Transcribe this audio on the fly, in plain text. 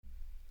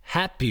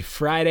Happy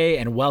Friday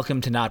and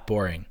welcome to Not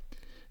Boring.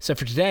 So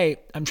for today,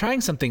 I'm trying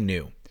something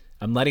new.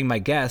 I'm letting my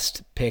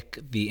guest pick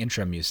the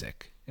intro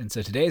music. And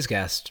so today's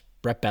guest,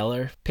 Brett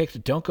Beller,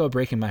 picked Don't Go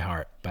Breaking My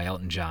Heart by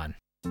Elton John.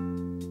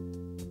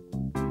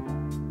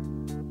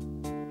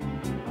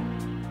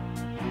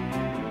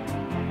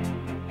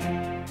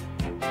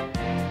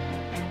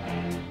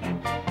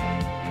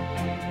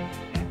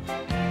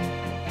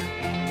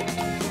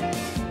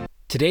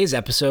 Today's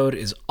episode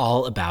is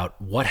all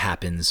about what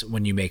happens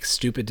when you make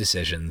stupid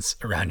decisions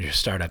around your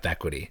startup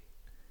equity.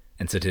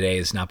 And so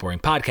today's Not Boring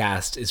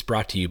podcast is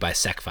brought to you by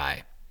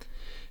SecFi.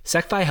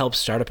 SecFi helps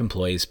startup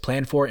employees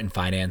plan for and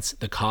finance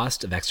the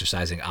cost of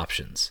exercising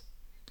options.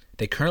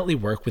 They currently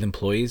work with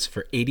employees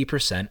for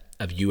 80%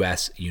 of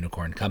U.S.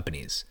 unicorn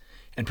companies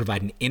and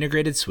provide an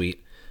integrated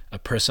suite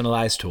of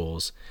personalized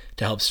tools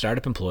to help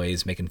startup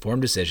employees make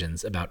informed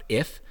decisions about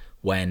if,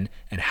 when,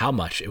 and how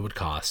much it would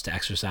cost to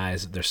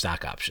exercise their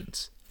stock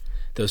options.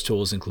 Those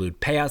tools include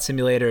payout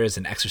simulators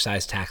and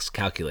exercise tax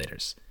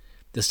calculators.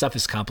 This stuff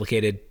is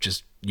complicated,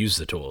 just use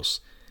the tools.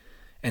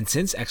 And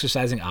since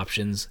exercising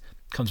options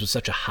comes with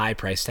such a high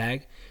price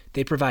tag,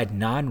 they provide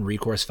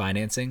non-recourse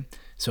financing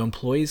so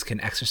employees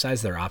can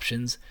exercise their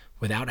options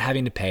without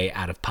having to pay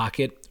out of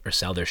pocket or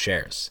sell their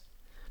shares.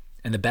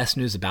 And the best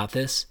news about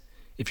this,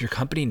 if your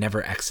company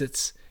never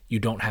exits, you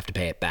don't have to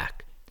pay it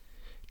back.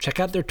 Check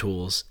out their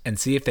tools and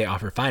see if they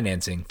offer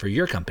financing for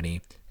your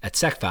company at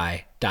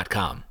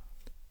secfi.com.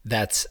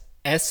 That's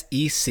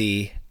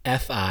SECFI.com.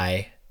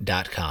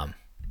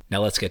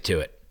 Now let's get to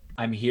it.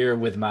 I'm here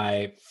with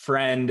my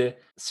friend,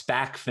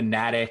 SPAC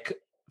fanatic,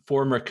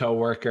 former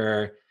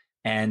coworker,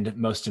 and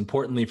most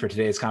importantly for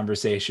today's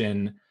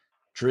conversation,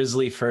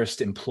 Drizzly first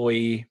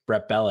employee,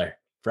 Brett Beller.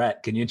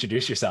 Brett, can you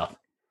introduce yourself?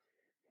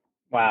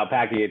 Wow,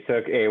 Packy, it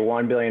took a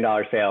 $1 billion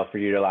sale for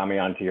you to allow me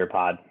onto your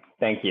pod.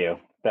 Thank you.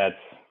 That's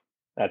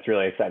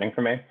really exciting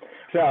for me.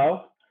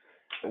 So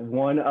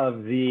one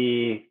of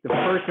the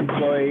first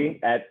employee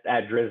at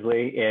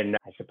Drizzly in,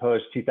 I suppose,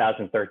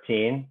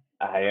 2013.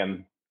 I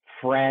am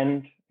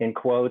friend, in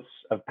quotes,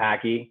 of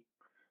Packy.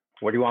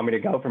 Where do you want me to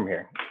go from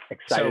here?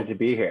 Excited to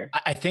be here.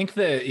 I think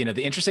the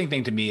interesting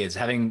thing to me is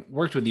having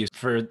worked with you,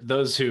 for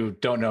those who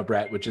don't know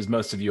Brett, which is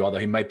most of you, although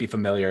he might be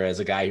familiar as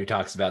a guy who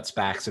talks about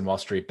SPACs and Wall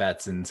Street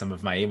bets in some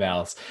of my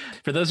emails.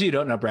 For those of you who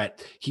don't know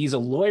Brett, he's a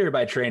lawyer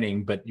by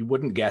training, but you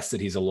wouldn't guess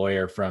that he's a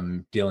lawyer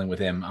from dealing with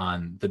him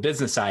on the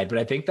business side. But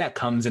I think that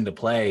comes into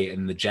play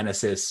in the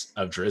genesis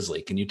of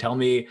Drizzly. Can you tell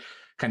me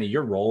kind of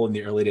your role in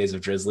the early days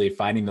of Drizzly,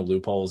 finding the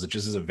loopholes? It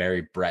just is a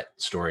very Brett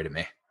story to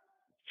me.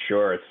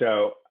 Sure.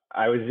 So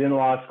I was in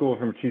law school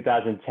from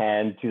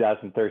 2010,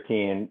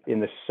 2013. In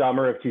the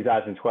summer of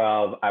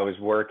 2012, I was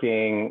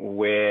working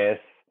with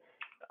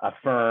a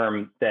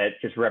firm that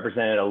just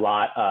represented a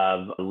lot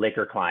of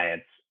liquor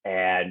clients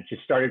and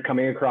just started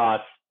coming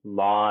across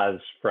laws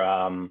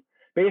from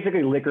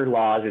basically liquor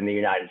laws in the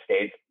United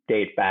States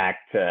date back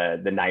to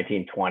the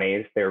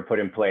 1920s. They were put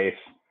in place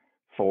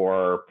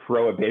for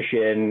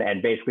prohibition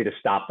and basically to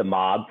stop the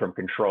mob from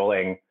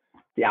controlling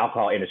the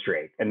alcohol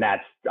industry. And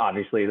that's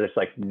obviously just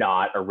like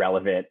not a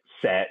relevant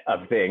set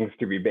of things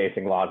to be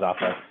basing laws off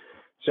of.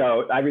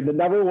 So, I mean, the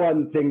number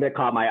one thing that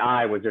caught my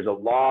eye was there's a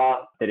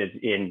law that is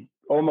in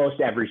almost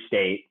every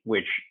state,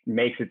 which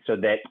makes it so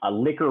that a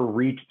liquor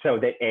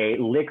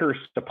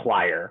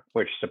supplier,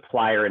 which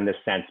supplier in this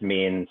sense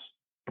means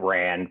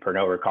brand,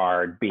 Pernod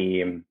Ricard,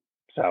 Beam.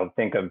 So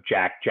think of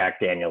Jack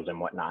Daniels and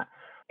whatnot.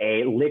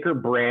 A liquor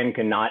brand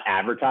cannot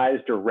advertise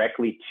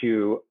directly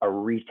to a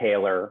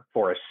retailer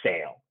for a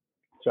sale.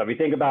 So if you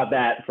think about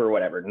that for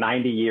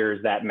 90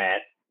 years, that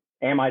meant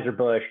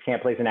Anheuser-Busch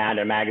can't place an ad in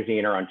a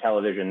magazine or on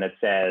television that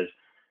says,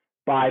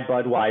 buy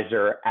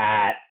Budweiser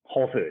at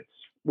Whole Foods,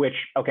 which,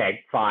 okay,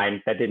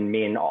 fine. That didn't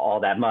mean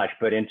all that much.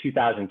 But in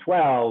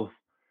 2012,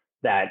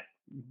 that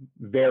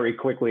very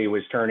quickly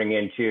was turning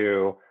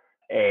into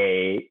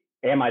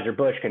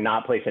Anheuser-Busch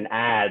cannot place an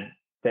ad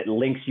that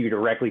links you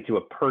directly to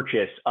a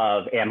purchase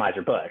of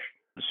Anheuser-Busch.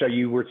 So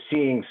you were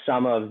seeing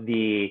some of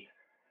the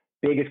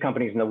biggest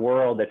companies in the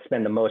world that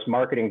spend the most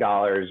marketing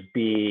dollars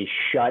be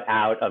shut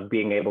out of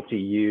being able to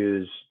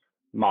use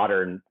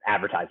modern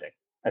advertising,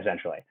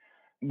 essentially,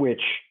 which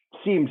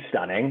seemed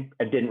stunning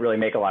and didn't really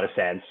make a lot of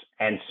sense.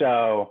 And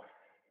so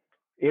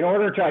in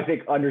order to, I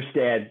think,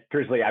 understand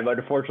Drizzly, I'm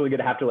unfortunately going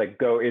to have to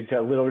go into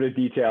a little bit of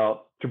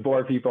detail to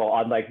bore people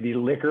on the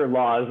liquor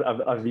laws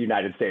of the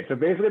United States. So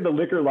basically the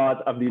liquor laws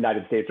of the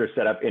United States are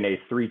set up in a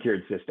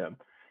three-tiered system.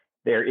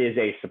 There is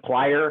a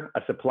supplier.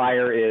 A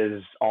supplier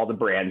is all the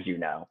brands you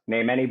know.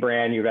 Name any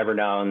brand you've ever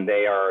known,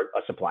 they are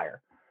a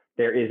supplier.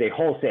 There is a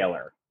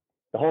wholesaler.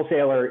 The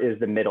wholesaler is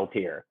the middle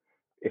tier.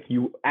 If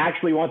you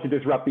actually want to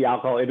disrupt the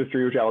alcohol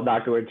industry, which I will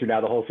not go into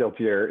now, the wholesale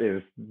tier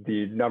is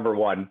the number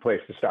one place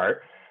to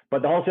start.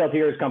 But the wholesale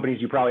tier is companies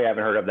you probably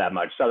haven't heard of that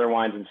much. Southern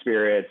Wines and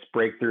Spirits,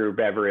 Breakthrough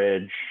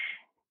Beverage,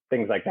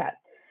 things like that.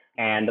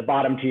 And the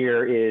bottom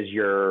tier is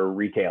your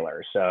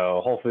retailer.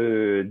 So Whole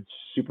Foods,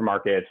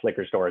 supermarkets,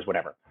 liquor stores,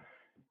 whatever.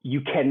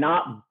 you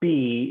cannot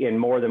be in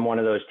more than one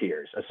of those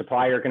tiers. A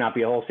supplier cannot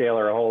be a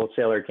wholesaler. A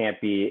wholesaler can't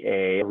be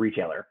a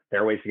retailer.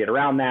 There are ways to get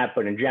around that,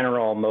 but in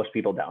general, most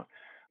people don't.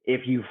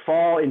 If you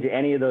fall into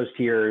any of those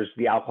tiers,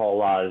 the alcohol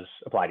laws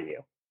apply to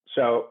you.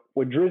 So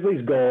what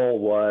Drizly's goal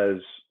was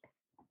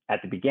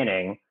at the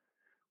beginning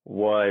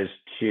was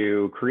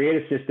to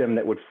create a system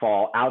that would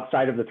fall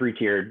outside of the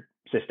three-tiered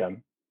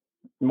system,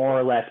 more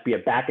or less be a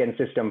back-end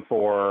system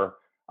for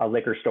a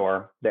liquor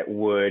store that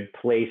would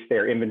place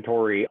their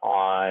inventory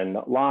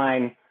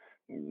online,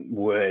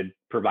 would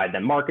provide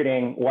them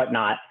marketing,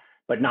 whatnot,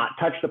 but not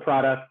touch the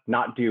product,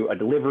 not do a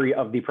delivery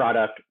of the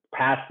product,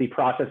 pass the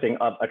processing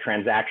of a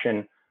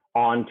transaction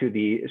onto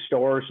the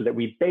store, so that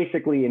we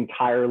basically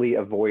entirely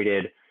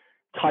avoided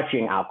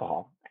touching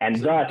alcohol. And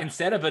so thus,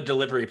 instead of a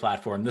delivery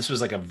platform, this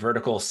was like a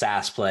vertical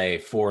SaaS play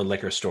for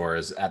liquor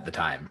stores at the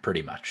time,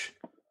 pretty much.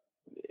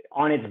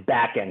 On its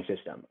back end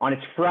system. On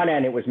its front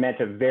end, it was meant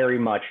to very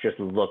much just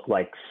look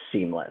like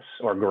Seamless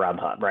or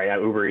Grubhub, right?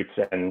 Uber Eats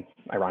and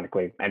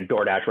ironically, and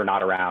DoorDash were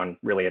not around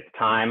really at the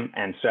time.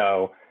 And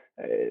so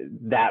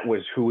that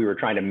was who we were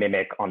trying to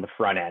mimic on the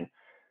front end.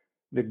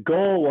 The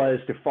goal was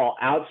to fall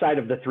outside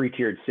of the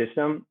three-tiered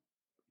system,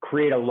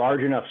 create a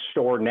large enough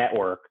store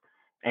network,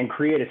 and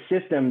create a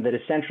system that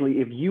essentially,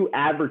 if you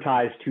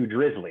advertise to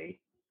Drizly,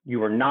 you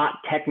were not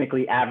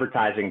technically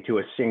advertising to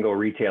a single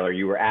retailer.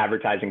 You were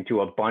advertising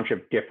to a bunch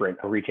of different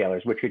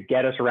retailers, which could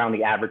get us around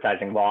the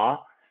advertising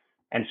law.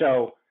 And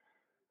so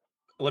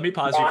let me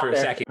pause you for a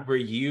second. Were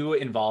you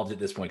involved at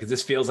this point? Because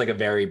this feels like a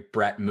very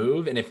Brett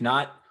move. And if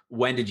not,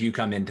 when did you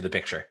come into the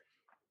picture?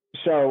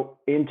 So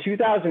in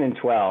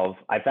 2012,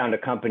 I found a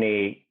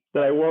company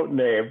that I won't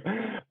name,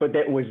 but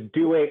that was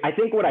doing, I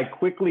think what I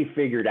quickly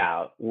figured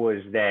out was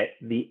that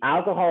the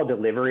alcohol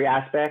delivery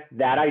aspect,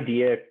 that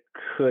idea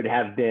could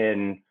have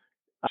been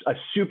a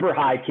super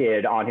high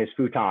kid on his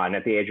futon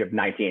at the age of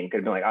 19. Could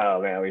have been like,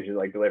 oh man, we should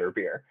like deliver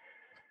beer.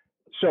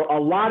 So a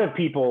lot of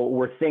people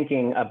were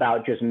thinking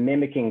about just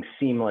mimicking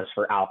Seamless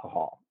for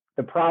alcohol.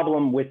 The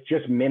problem with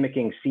just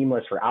mimicking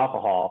Seamless for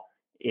alcohol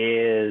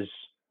is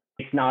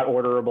it's not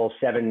orderable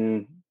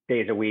 7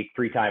 days a week,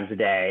 3 times a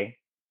day.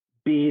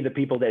 B, the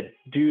people that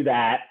do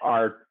that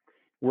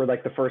were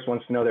like the first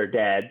ones to know they're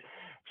dead.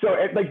 So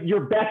like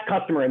your best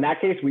customer in that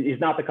case is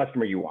not the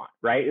customer you want,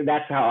 right?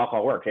 That's how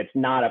alcohol works. It's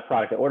not a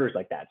product that orders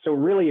like that. So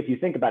really, if you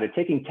think about it,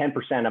 taking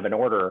 10% of an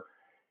order,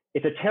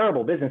 it's a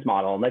terrible business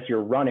model unless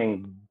you're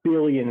running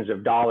billions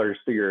of dollars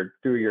through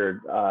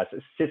your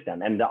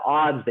system. And the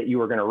odds that you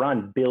were going to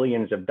run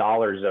billions of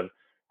dollars of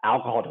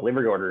alcohol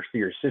delivery orders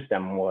through your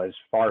system was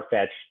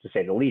far-fetched, to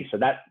say the least. So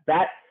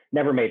that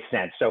never made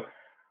sense. So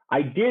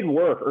I did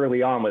work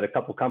early on with a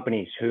couple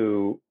companies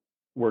who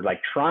were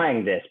like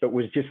trying this, but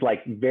was just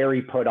like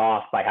very put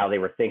off by how they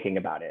were thinking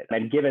about it.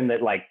 And given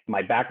that like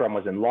my background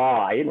was in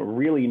law, I didn't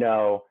really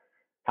know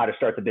how to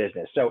start the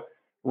business. So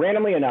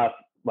randomly enough,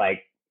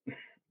 like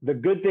the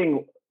good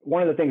thing,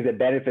 one of the things that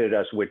benefited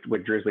us with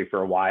Drizly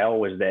for a while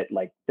was that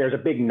like there's a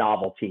big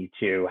novelty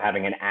to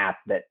having an app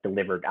that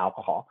delivered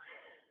alcohol.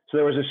 So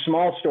there was a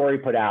small story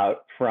put out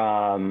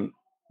from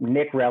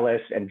Nick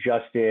Rellis and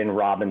Justin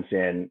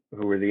Robinson,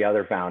 who were the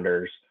other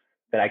founders,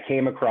 that I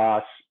came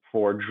across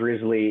for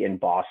Drizly in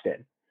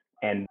Boston.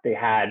 And they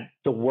had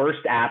the worst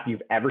app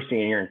you've ever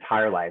seen in your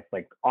entire life.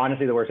 Like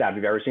honestly, the worst app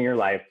you've ever seen in your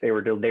life. They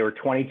were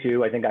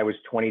 22. I think I was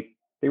 20.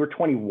 They were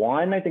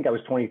 21. I think I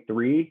was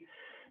 23.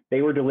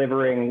 They were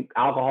delivering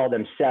alcohol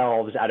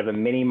themselves out of a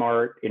mini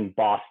mart in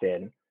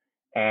Boston.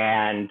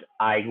 And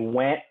I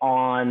went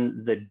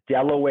on the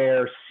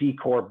Delaware C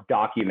Corp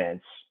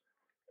documents,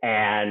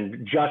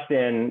 and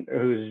Justin,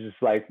 who's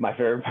just like my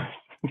favorite,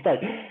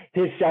 like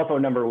his cell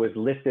phone number was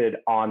listed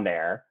on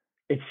there.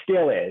 It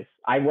still is.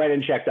 I went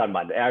and checked on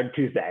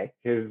Tuesday.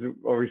 His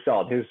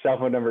cell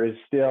phone number is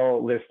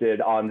still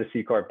listed on the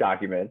C Corp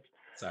documents.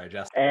 Sorry,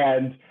 Justin.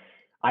 And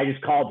I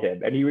just called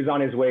him, and he was on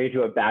his way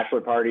to a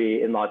bachelor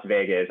party in Las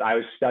Vegas. I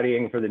was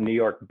studying for the New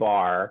York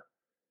bar,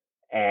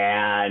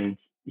 and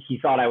he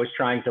thought I was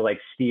trying to like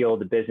steal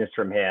the business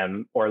from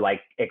him or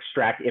like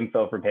extract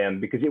info from him,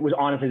 because it was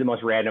honestly the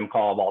most random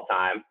call of all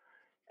time.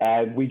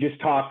 And we just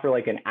talked for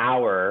like an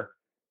hour.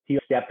 He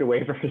stepped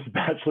away from his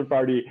bachelor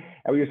party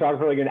and we just talked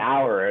for like an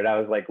hour. And I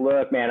was like,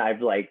 look, man,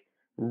 I've like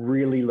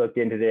really looked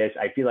into this.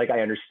 I feel like I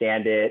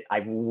understand it.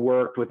 I've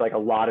worked with like a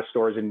lot of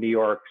stores in New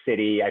York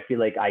City. I feel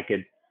like I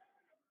could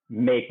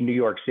make New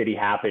York City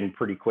happen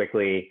pretty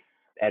quickly.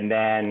 And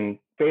then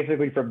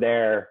basically from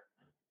there,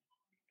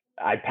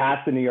 I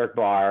passed the New York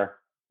bar,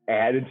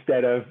 and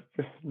instead of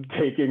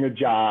taking a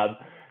job,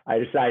 I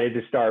decided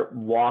to start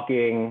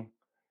walking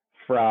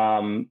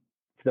from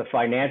the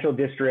financial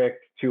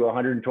district to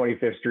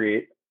 125th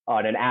Street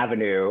on an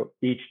avenue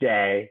each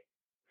day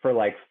for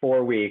like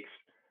 4 weeks,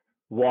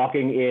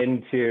 walking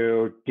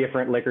into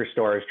different liquor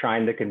stores,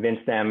 trying to convince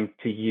them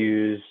to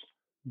use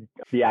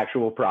the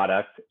actual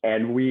product.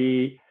 And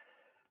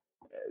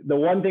the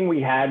one thing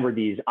we had were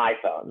these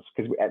iPhones,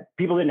 because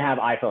people didn't have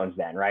iPhones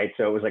then, right?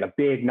 So it was like a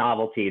big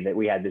novelty that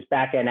we had this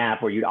back-end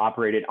app where you'd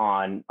operate it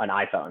on an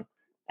iPhone.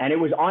 And it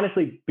was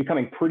honestly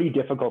becoming pretty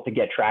difficult to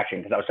get traction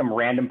because I was some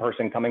random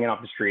person coming in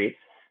off the street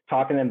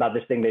talking to them about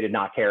this thing they did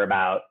not care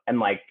about. And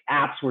like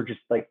apps were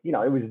just like, you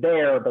know, it was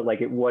there, but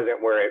like it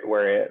wasn't where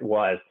it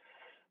was.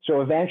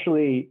 So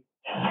eventually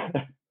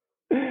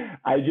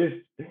I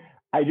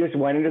just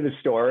went into the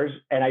stores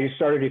and I just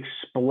started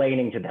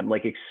explaining to them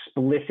like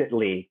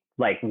explicitly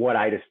like what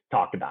I just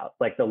talked about,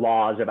 like the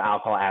laws of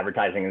alcohol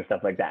advertising and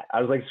stuff like that.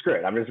 I was like, screw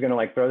it. I'm just going to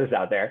like throw this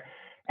out there.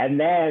 And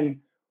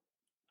then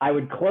I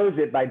would close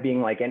it by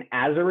being like, and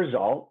as a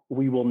result,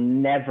 we will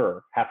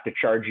never have to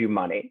charge you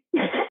money.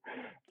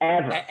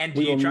 Ever. And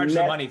do you charge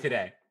the money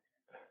today?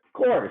 Of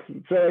course.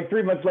 So like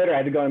 3 months later, I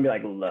had to go and be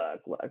like,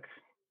 look,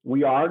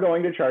 we are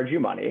going to charge you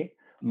money.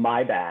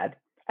 My bad.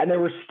 And there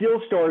were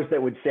still stores that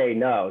would say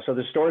no. So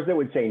the stores that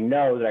would say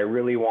no that I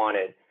really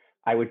wanted,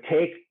 I would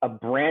take a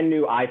brand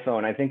new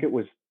iPhone. I think it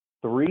was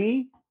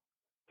 3S.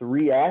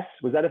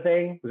 Was that a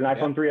thing? Was an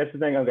iPhone 3S a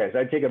thing? Okay. So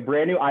I'd take a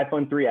brand new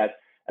iPhone 3S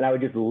and I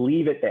would just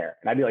leave it there.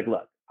 And I'd be like,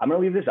 look, I'm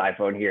going to leave this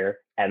iPhone here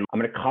and I'm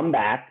going to come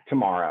back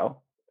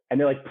tomorrow. And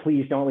they're like,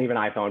 please don't leave an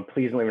iPhone.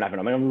 Please don't leave an iPhone.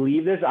 I'm going to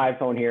leave this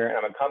iPhone here and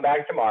I'm going to come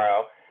back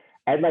tomorrow.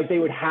 And like, they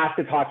would have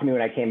to talk to me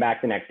when I came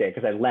back the next day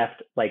because I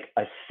left like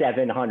a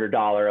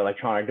 $700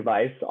 electronic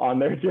device on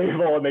their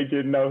table and they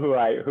didn't know who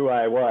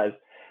I was.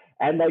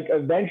 And like,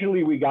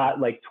 eventually we got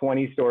like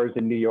 20 stores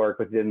in New York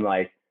within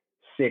like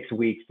 6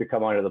 weeks to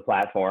come onto the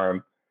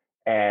platform.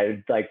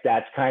 And like,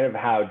 that's kind of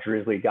how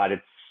Drizly got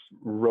its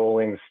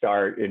rolling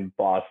start in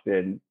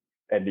Boston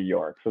and New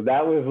York. So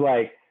that was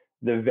like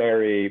the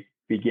very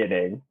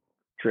beginning.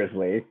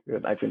 Drizly.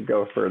 I can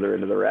go further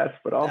into the rest,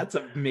 but that's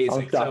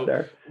amazing. I'll stop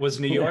there.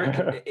 Was New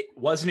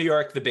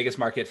York the biggest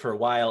market for a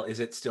while? Is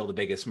it still the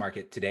biggest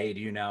market today? Do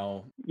you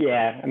know?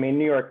 Yeah, I mean,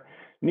 New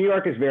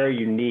York is very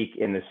unique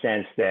in the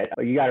sense that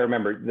you got to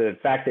remember the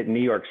fact that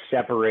New York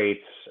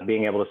separates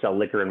being able to sell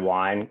liquor and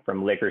wine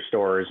from liquor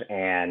stores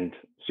and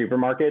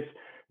supermarkets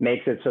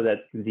makes it so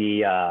that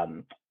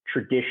the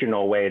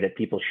traditional way that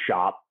people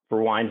shop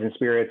for wines and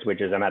spirits,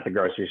 which is I'm at the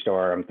grocery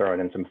store, I'm throwing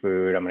in some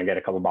food, I'm going to get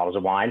a couple bottles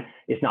of wine.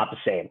 It's not the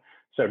same.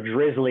 So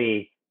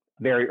Drizly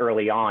very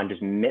early on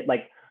just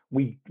like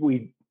we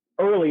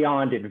early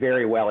on did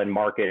very well in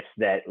markets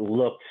that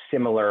looked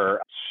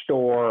similar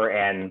store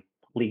and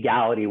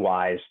legality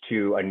wise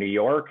to a New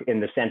York in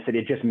the sense that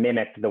it just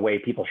mimicked the way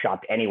people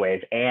shopped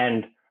anyways.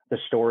 And the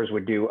stores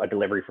would do a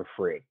delivery for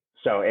free.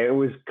 So it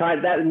was kind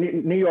of that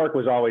New York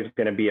was always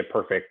going to be a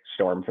perfect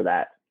storm for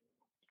that.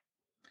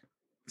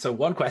 So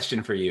one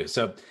question for you.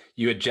 So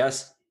you had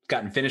just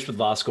gotten finished with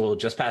law school,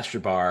 just passed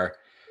your bar.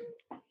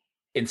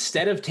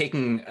 Instead of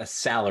taking a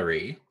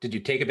salary, did you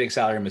take a big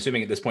salary? I'm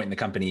assuming at this point in the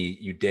company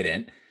you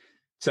didn't.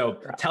 So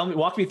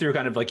walk me through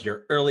kind of like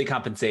your early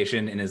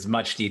compensation in as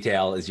much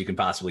detail as you can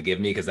possibly give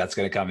me, because that's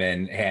going to come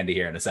in handy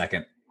here in a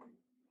second.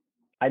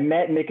 I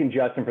met Nick and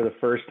Justin for the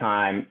first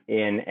time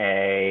in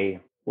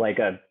a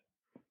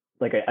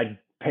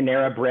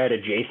Panera Bread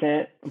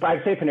adjacent.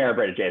 I'd say Panera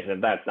Bread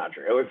adjacent. That's not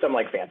true. It was some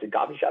like fancy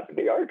coffee shop in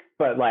New York,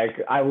 but like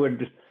I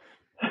would,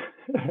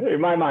 in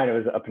my mind, it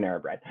was a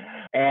Panera Bread.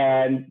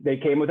 And they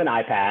came with an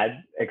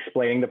iPad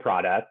explaining the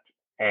product.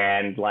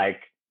 And like,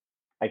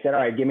 I said,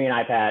 all right, give me an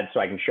iPad so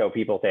I can show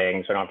people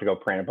things. So I don't have to go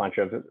print a bunch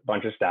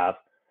of stuff.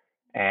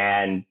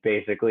 And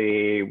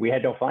basically we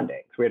had no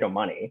funding. So we had no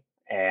money.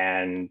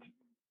 And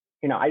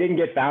you know, I didn't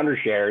get founder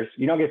shares.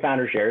 You don't get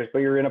founder shares, but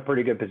you're in a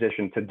pretty good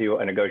position to do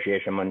a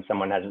negotiation when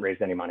someone hasn't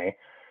raised any money.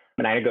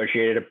 And I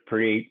negotiated a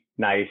pretty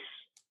nice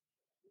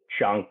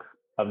chunk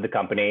of the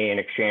company in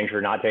exchange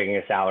for not taking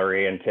a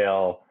salary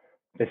until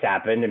this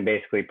happened and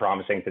basically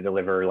promising to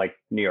deliver like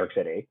New York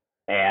City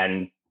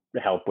and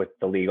help with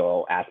the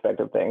legal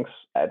aspect of things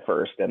at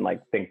first and like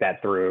think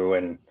that through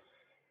and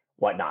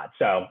whatnot.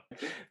 So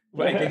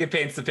I think it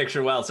paints the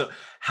picture well. So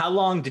how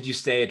long did you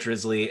stay at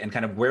Drizly and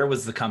kind of where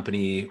was the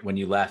company when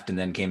you left and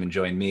then came and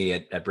joined me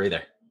at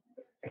Breather?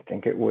 I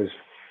think it was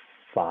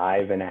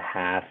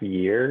 5.5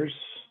 years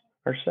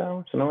or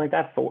so, something like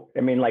that.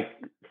 Like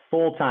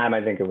full time,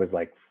 I think it was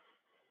like,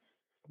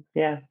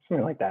 yeah,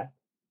 something like that.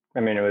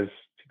 I mean, it was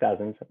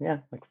 2000, yeah,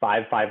 like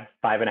 5.5.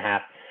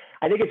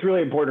 I think it's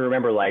really important to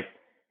remember, like,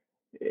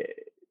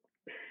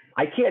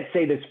 I can't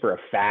say this for a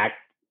fact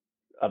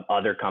of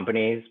other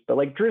companies, but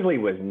like Drizly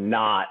was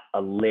not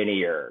a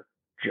linear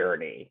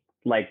journey.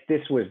 Like this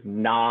was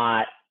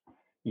not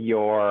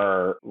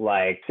your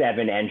like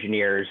 7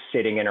 engineers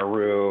sitting in a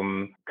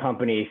room.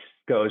 Company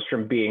goes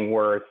from being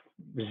worth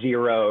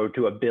 0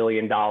 to $1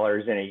 billion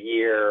in a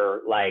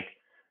year. Like,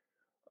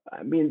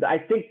 I mean, I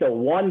think the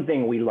one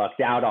thing we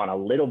lucked out on a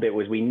little bit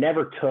was we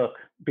never took,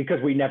 because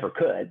we never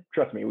could,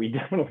 trust me, we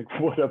definitely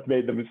would have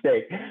made the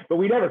mistake, but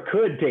we never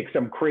could take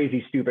some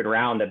crazy stupid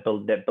round that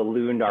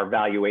ballooned our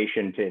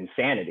valuation to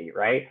insanity,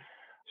 right?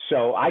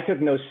 So I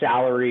took no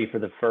salary for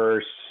the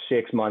first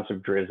 6 months of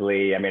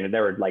Drizly. I mean,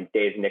 there were like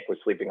days Nick was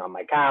sleeping on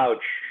my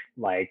couch.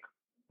 Like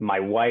my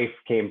wife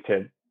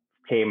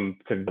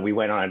we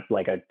went on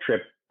a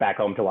trip back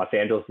home to Los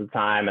Angeles at the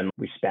time, and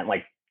we spent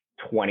like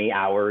 20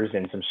 hours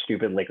in some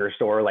stupid liquor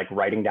store, like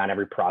writing down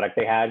every product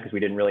they had because we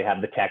didn't really have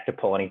the tech to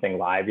pull anything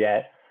live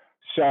yet.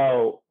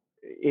 So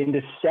in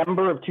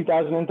December of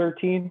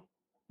 2013,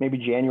 maybe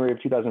January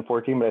of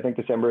 2014, but I think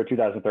December of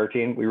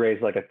 2013, we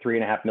raised like a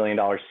 $3.5 million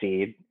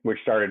seed, which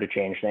started to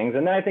change things.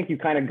 And then I think you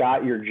kind of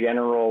got your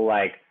general,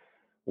 like,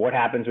 what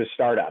happens with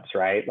startups,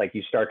 right? Like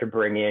you start to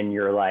bring in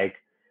your like,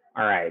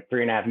 all right,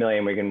 3.5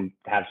 million, we can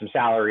have some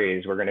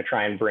salaries. We're going to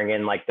try and bring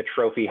in like the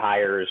trophy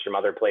hires from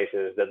other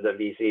places that the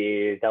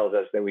VC tells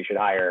us that we should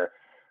hire.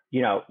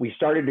 You know, we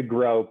started to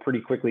grow pretty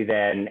quickly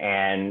then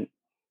and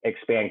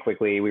expand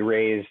quickly. We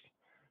raised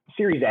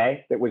Series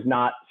A that was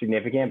not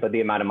significant, but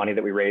the amount of money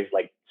that we raised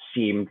like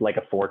seemed like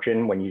a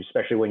fortune when you,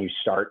 especially when you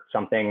start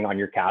something on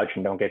your couch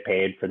and don't get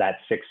paid for that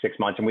six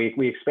months. And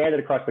we expanded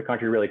across the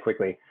country really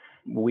quickly.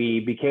 We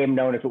became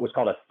known as what was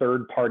called a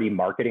third-party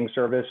marketing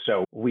service.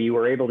 So we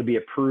were able to be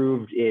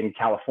approved in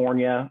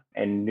California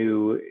and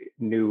New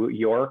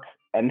York.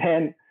 And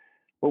then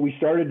what we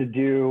started to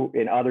do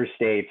in other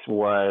states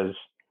was,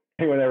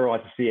 anyone ever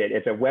wants to see it,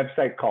 it's a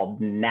website called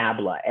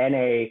NABLA,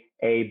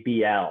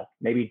 N-A-A-B-L,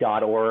 maybe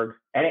 .org,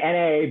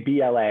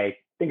 N-A-A-B-L-A, I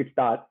think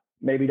it's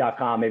maybe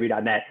 .com, maybe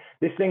 .net.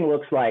 This thing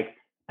looks like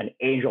an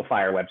Angel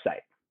Fire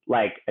website,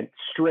 like a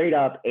straight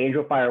up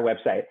Angel Fire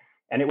website.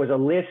 And it was a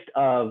list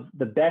of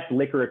the best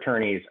liquor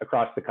attorneys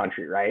across the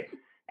country, right?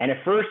 And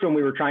at first, when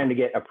we were trying to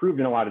get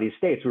approved in a lot of these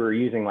states, we were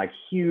using like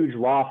huge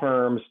law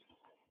firms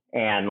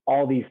and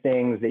all these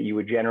things that you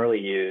would generally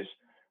use.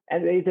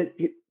 And they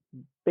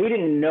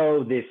didn't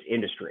know this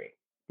industry.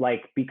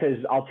 Like, because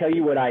I'll tell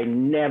you what I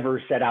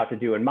never set out to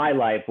do in my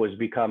life was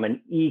become an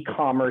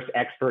e-commerce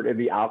expert in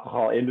the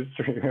alcohol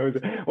industry.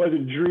 I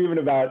wasn't dreaming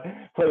about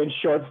playing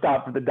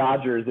shortstop for the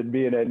Dodgers and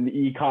being an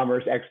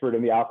e-commerce expert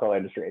in the alcohol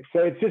industry. So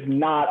it's just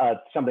not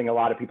something a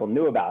lot of people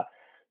knew about.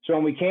 So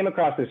when we came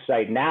across this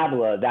site,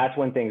 NABLA, that's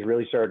when things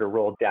really started to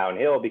roll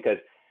downhill, because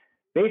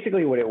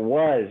basically what it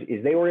was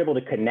is they were able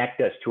to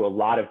connect us to a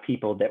lot of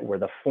people that were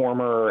the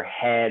former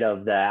head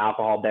of the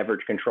Alcohol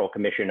Beverage Control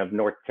Commission of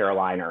North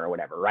Carolina or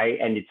whatever, right?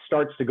 And it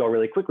starts to go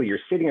really quickly. You're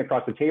sitting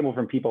across the table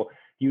from people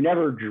you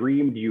never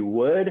dreamed you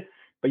would,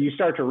 but you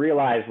start to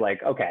realize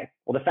like, okay,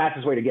 well, the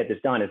fastest way to get this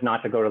done is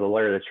not to go to the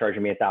lawyer that's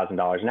charging me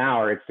 $1,000 an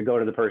hour. It's to go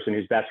to the person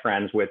who's best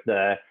friends with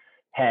the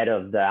head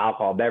of the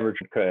Alcohol Beverage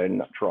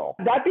Control.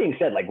 That being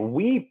said, like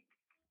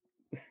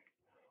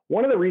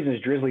one of the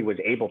reasons Drizly was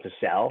able to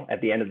sell at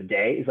the end of the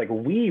day is like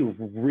we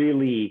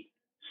really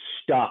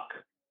stuck,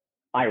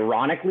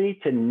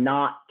 ironically, to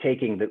not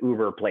taking the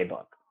Uber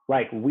playbook.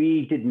 Like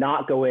we did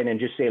not go in and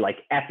just say like,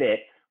 F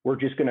it, we're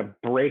just going to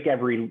break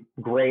every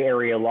gray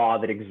area law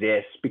that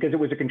exists, because it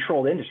was a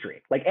controlled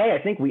industry. Like, A,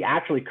 I think we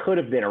actually could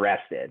have been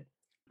arrested,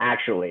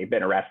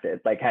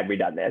 like had we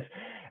done this.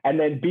 And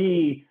then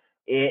B,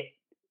 it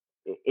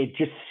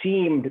just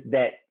seemed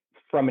that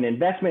from an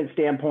investment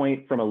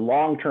standpoint, from a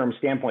long-term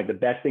standpoint, the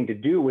best thing to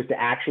do was to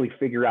actually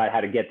figure out how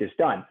to get this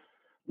done.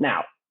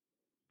 Now,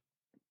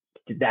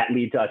 did that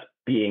lead to us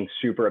being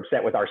super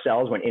upset with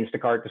ourselves when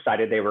Instacart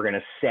decided they were going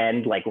to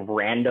send like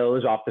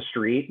randos off the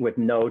street with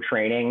no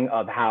training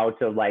of how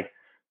to like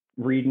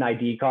read an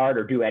ID card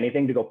or do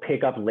anything to go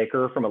pick up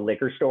liquor from a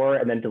liquor store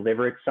and then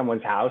deliver it to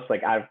someone's house?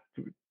 Like,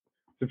 it's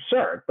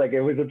absurd. Like,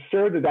 it was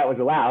absurd that was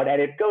allowed. And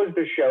it goes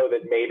to show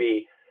that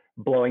maybe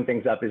blowing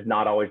things up is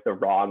not always the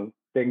wrong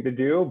thing to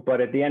do, but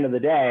at the end of the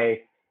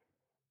day,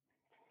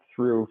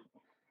 through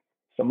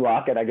some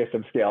luck and I guess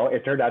some skill,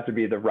 it turned out to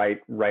be the right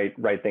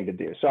thing to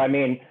do. So I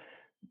mean,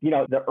 you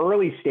know, the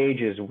early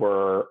stages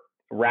were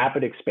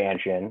rapid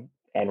expansion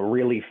and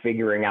really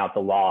figuring out the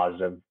laws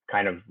of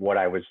kind of what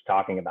I was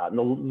talking about.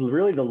 And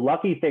really the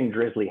lucky thing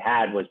Drizly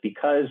had was,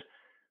 because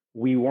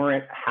we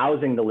weren't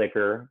housing the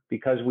liquor,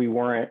 because we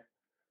weren't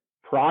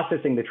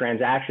processing the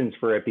transactions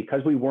for it,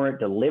 because we weren't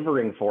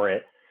delivering for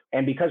it,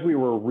 and because we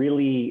were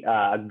really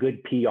a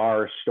good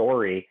PR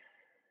story,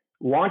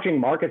 launching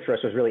markets for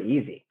us was really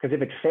easy. Because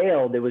if it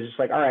failed, it was just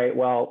like, all right,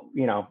 well,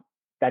 you know,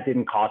 that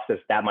didn't cost us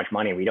that much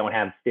money. We don't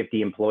have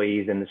 50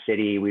 employees in the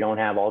city. We don't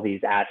have all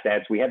these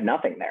assets. We have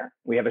nothing there.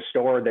 We have a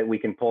store that we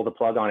can pull the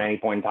plug on at any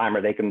point in time,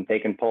 or they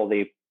can pull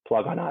the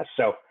plug on us.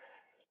 So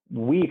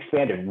we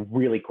expanded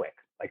really quick,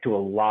 like to a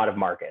lot of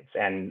markets.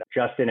 And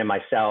Justin and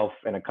myself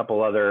and a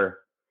couple other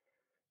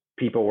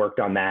people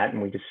worked on that.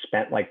 And we just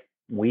spent like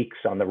weeks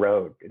on the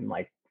road in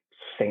like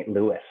St.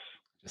 Louis.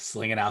 Just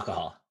slinging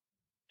alcohol.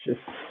 Just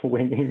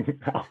swinging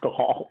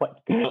alcohol.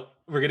 Well,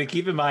 we're going to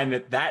keep in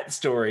mind that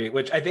story,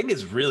 which I think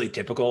is really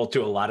typical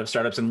to a lot of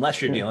startups,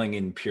 unless you're dealing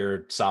in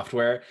pure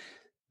software.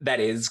 That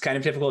is kind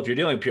of typical. If you're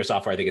dealing with pure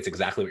software, I think it's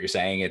exactly what you're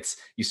saying. It's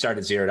you start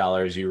at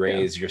 $0, you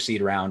raise your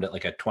seed round at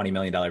like a $20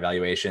 million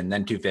valuation,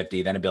 then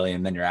 250, then $1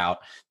 billion, then you're out,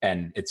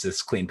 and it's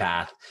this clean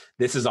path.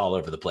 This is all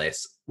over the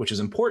place, which is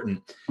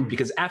important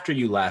because after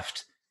you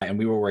left and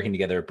we were working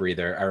together at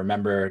Breather, I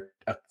remember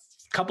a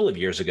couple of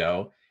years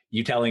ago,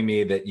 you telling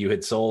me that you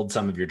had sold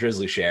some of your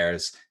Drizly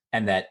shares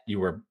and that you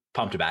were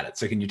pumped about it.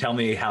 So can you tell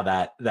me how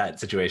that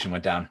situation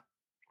went down?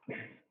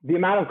 The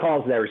amount of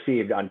calls that I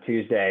received on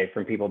Tuesday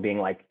from people being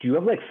like, do you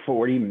have like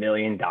 $40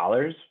 million?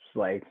 It's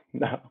like,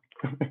 no,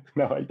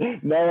 I do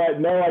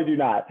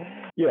not.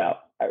 You know,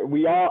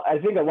 I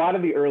think a lot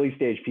of the early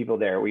stage people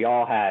there, we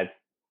all had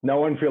No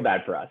one feel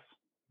bad for us.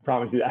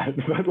 Promise you that.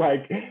 But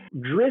like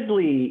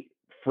Drizzly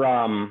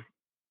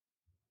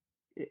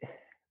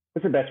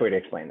what's the best way to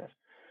explain this?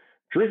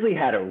 Drizzly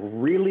had a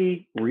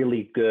really,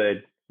 really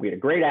good, we had a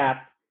great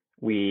app.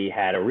 We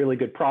had a really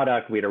good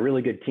product. We had a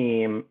really good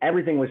team.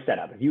 Everything was set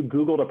up. If you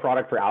Googled a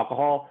product for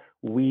alcohol,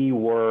 we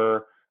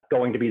were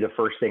going to be the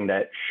first thing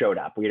that showed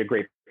up. We had a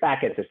great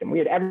backend system. We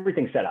had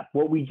everything set up.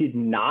 What we did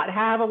not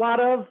have a lot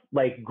of,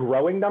 like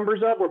growing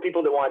numbers of, were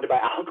people that wanted to buy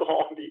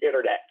alcohol on the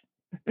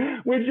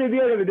internet, which at the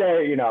end of the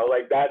day,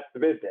 like that's the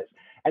business.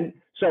 And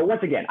so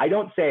once again, I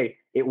don't say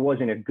it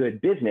wasn't a good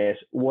business.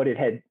 What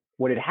had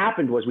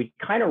happened was we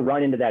kind of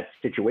run into that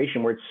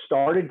situation where it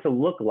started to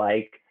look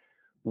like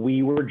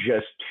we were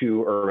just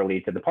too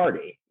early to the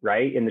party,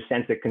 right? In the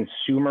sense that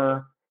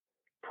consumer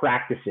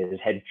practices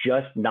had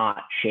just not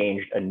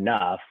changed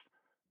enough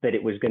that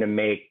it was going to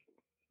make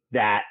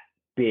that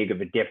big of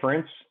a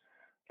difference.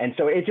 And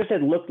so it just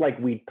had looked like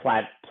we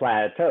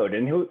plateaued.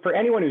 And for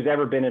anyone who's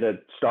ever been at a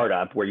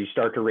startup where you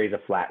start to raise a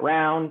flat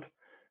round,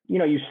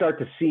 you start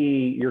to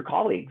see your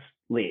colleagues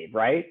leave,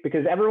 right?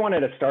 Because everyone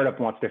at a startup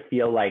wants to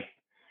feel like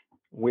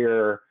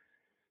we're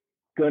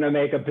going to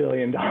make $1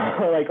 billion,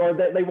 or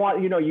that they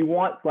want, you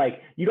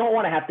don't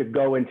want to have to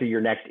go into your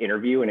next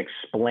interview and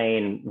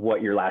explain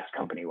what your last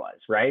company was,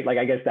 right? Like,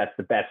 I guess that's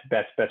the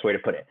best way to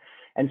put it.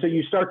 And so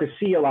you start to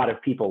see a lot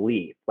of people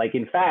leave. Like,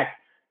 in fact,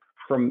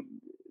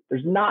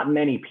 there's not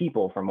many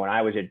people from when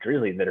I was at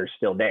Drizzly that are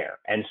still there.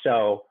 And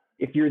so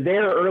if you're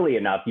there early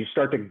enough, you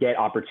start to get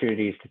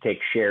opportunities to take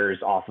shares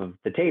off of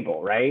the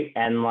table, right?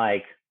 And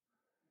like,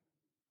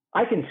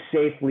 I can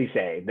safely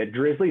say that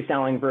Drizzly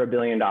selling for $1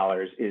 billion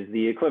is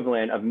the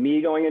equivalent of me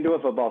going into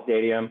a football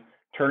stadium,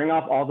 turning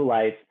off all the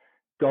lights,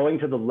 going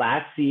to the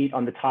last seat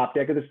on the top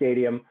deck of the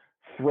stadium,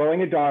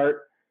 throwing a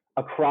dart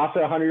across a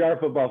 100-yard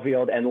football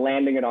field and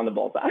landing it on the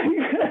bullseye.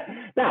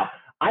 Now,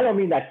 I don't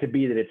mean that to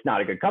be that it's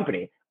not a good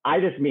company. I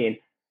just mean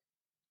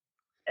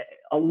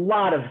a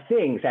lot of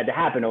things had to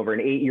happen over an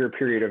 8-year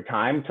period of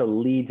time to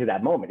lead to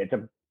that moment. It's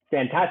a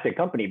fantastic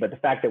company, but the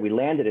fact that we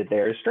landed it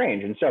there is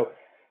strange. And so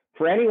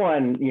for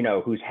anyone,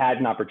 who's had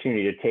an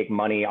opportunity to take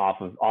money off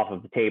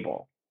of the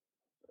table,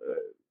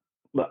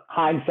 look,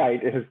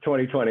 hindsight is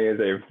 2020 is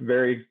a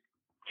very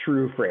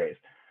true phrase.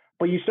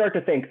 But you start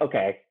to think,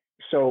 okay,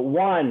 so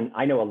one,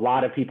 I know a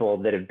lot of people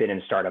that have been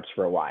in startups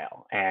for a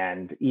while.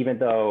 And even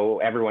though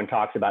everyone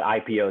talks about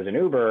IPOs and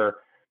Uber,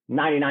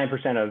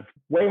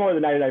 way more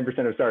than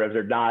 99% of startups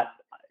are not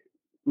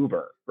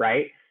Uber,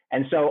 right?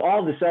 And so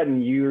all of a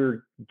sudden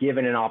you're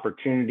given an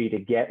opportunity to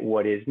get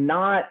what is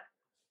not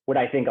what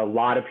I think a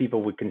lot of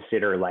people would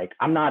consider, like,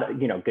 I'm not,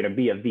 going to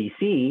be a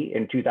VC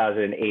in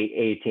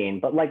 2018,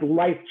 but like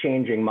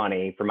life-changing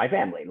money for my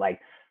family. Like,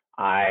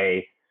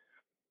 I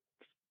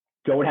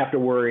don't have to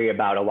worry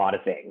about a lot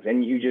of things.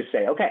 And you just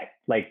say, okay,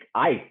 like,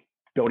 I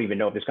don't even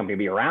know if this company will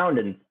be around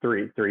in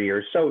three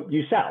years. So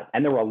you sell.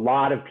 And there were a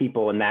lot of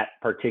people in that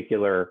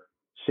particular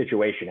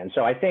situation. And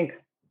so I think,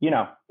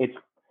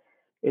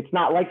 it's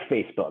not like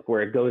Facebook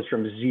where it goes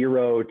from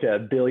 0 to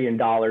 $1 billion.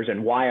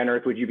 And why on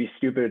earth would you be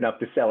stupid enough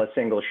to sell a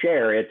single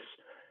share? It's,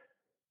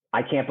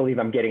 I can't believe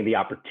I'm getting the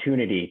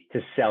opportunity to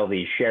sell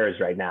these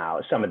shares right now.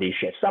 Some of these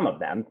shares, some of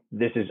them,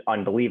 this is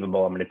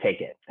unbelievable. I'm going to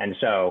take it. And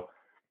so,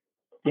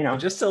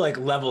 just to like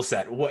level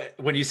set,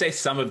 when you say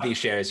some of these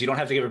shares, you don't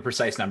have to give a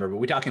precise number, but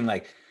we're talking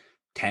like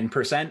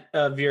 10%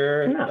 of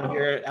your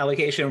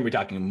allocation. We're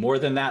talking more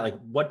than that. Like,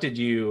 what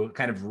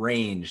kind of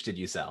range did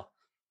you sell?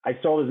 I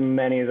sold as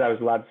many as I was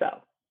allowed to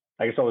sell.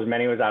 I sold as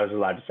many as I was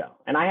allowed to sell.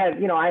 And I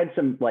had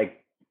some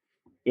like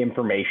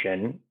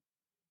information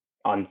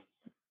on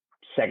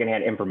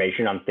secondhand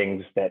information on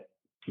things that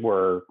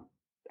were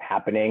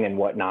happening and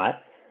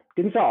whatnot.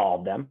 Didn't sell all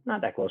of them,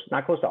 not close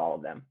to all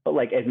of them, but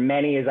like as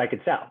many as I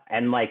could sell.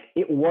 And like,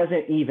 it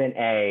wasn't even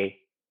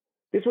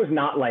this was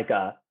not like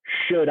a,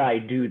 should I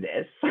do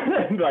this?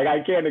 Like,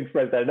 I can't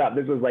express that enough.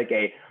 This was like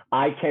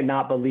I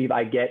cannot believe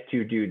I get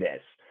to do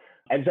this.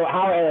 And so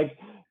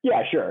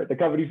yeah, sure. The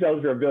company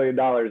sells for $1 billion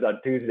on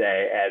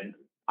Tuesday. And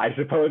I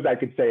suppose I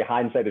could say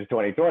hindsight is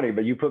 2020,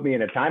 but you put me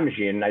in a time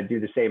machine and I do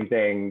the same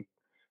thing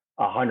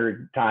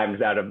 100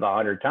 times out of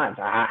 100 times.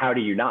 How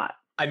do you not?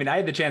 I mean, I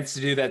had the chance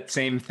to do that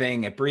same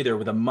thing at Breather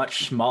with a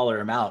much smaller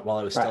amount while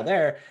I was still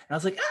there. And I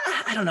was like,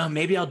 I don't know,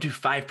 maybe I'll do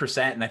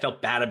 5%. And I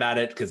felt bad about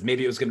it because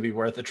maybe it was going to be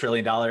worth $1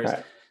 trillion.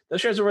 Right.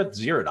 Those shares are worth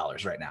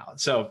 $0 right now.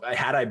 So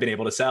had I been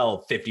able to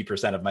sell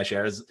 50% of my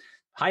shares,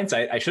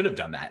 hindsight, I should have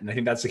done that. And I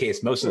think that's the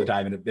case most of the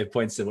time. And it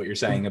points to what you're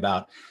saying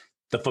about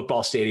the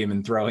football stadium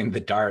and throwing the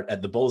dart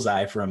at the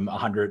bullseye from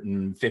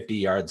 150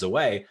 yards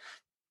away.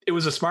 It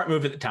was a smart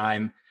move at the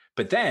time,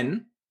 but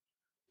then,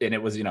 and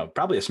it was,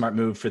 probably a smart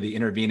move for the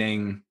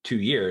intervening 2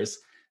 years.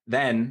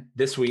 Then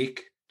this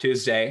week,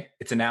 Tuesday,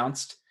 it's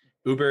announced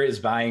Uber is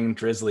buying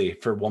Drizzly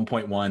for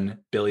 $1.1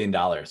 billion.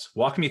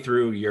 Walk me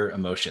through your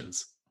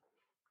emotions.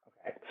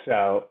 Okay.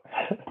 So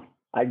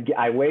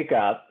I wake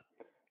up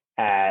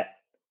at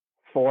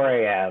 4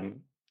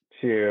 a.m.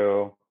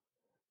 to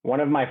one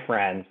of my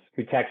friends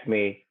who texts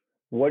me,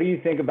 "What do you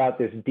think about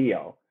this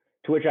deal?"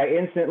 To which I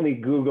instantly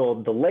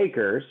Googled the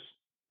Lakers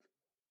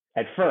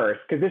at first,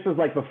 because this was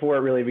like before it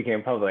really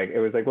became public. It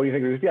was like, what do you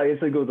think of this deal? I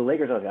instantly go with the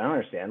Lakers. I was like, I don't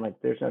understand.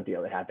 Like, there's no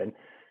deal that happened.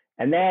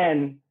 And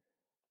then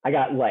I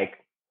got like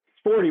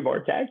 40 more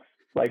texts,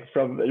 like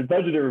from a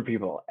bunch of different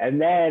people. And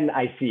then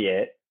I see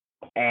it.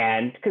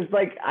 And because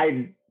like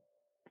I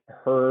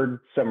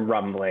heard some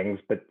rumblings,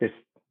 but this,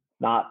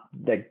 not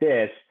like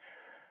this.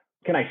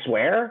 Can I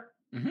swear?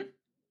 Mm-hmm.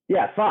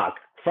 Yeah, fuck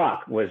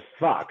was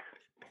fuck.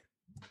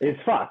 It's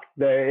fuck.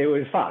 It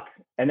was fuck.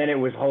 And then it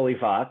was holy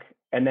fuck.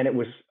 And then it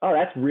was, oh,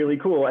 that's really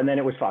cool. And then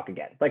it was fuck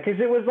again. Like, cause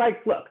it was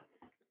like, look,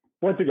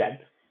 once again,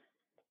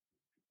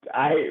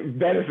 I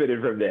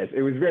benefited from this.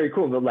 It was very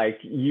cool, but like,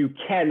 you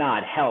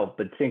cannot help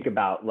but think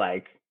about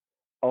like,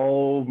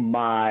 oh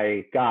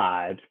my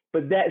God.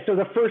 But that, so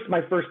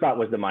my first thought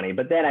was the money.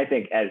 But then I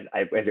think as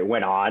it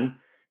went on,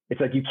 it's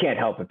like, you can't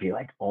help but be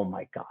like, oh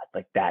my God,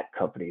 like that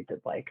company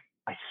that like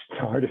I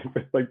started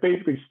with, like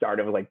basically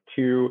started with like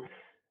two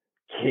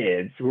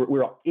kids.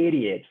 We're all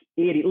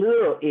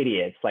literal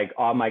idiots, like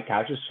on my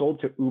couch, is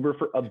sold to Uber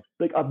for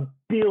 $1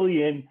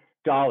 billion.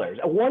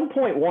 At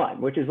 1.1,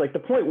 which is like the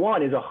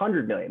 0.1 is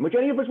 100 million, which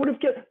any of us would have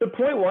killed. The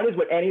 0.1 is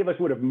what any of us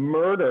would have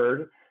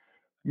murdered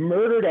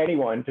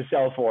anyone to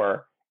sell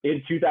for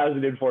in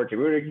 2014.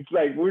 We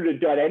would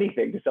have done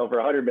anything to sell for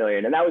 100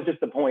 million. And that was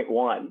just the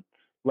 0.1.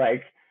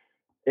 Like,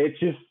 it's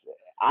just,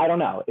 I don't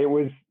know.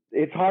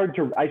 It's hard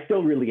to, I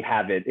still really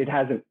have it. It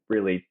hasn't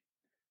really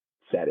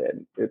set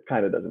in. It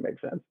kind of doesn't make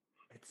sense.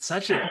 It's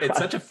such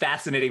a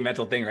fascinating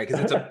mental thing, right?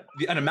 Because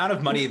it's an amount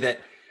of money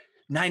that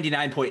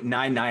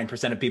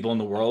 99.99% of people in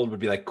the world would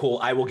be like, cool,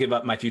 I will give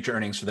up my future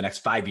earnings for the next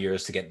 5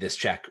 years to get this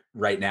check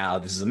right now.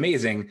 This is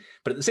amazing.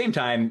 But at the same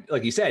time,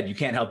 like you said, you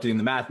can't help doing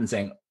the math and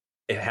saying,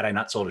 had I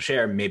not sold a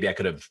share, maybe I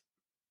could have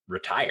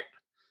retired.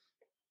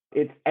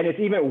 It's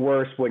even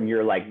worse when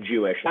you're like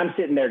Jewish. I'm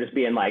sitting there just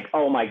being like,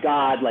 oh my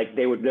God, like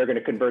they're going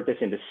to convert this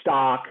into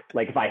stock.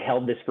 Like if I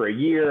held this for a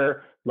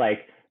year,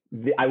 like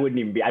I wouldn't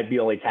even be, I'd be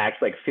only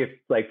taxed like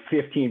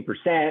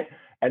 15%.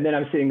 And then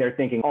I'm sitting there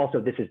thinking, also,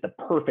 this is the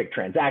perfect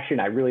transaction.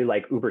 I really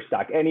like Uber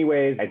stock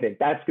anyways. I think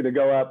that's going to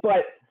go up.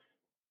 But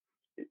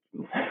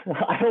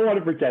I don't want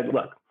to pretend.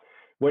 Look,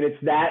 when it's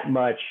that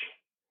much,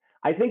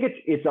 I think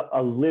it's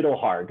a little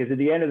hard, because at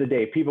the end of the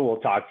day, people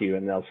will talk to you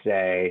and they'll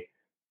say,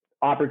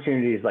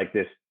 opportunities like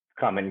this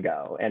come and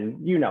go.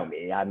 And you know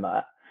me,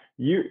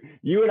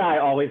 you and I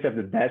always have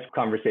the best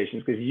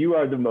conversations because you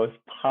are the most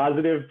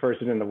positive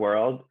person in the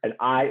world and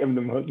I am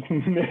the most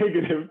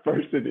negative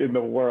person in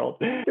the world.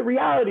 The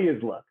reality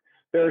is, look,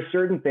 there are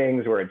certain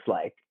things where it's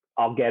like,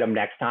 I'll get them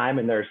next time.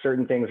 And there are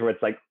certain things where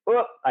it's like,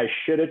 oh, I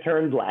should have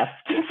turned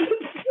left,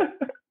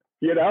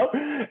 you know?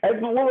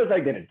 And what was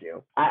I going to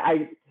do?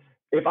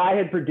 If I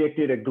had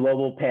predicted a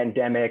global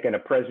pandemic and a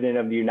president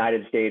of the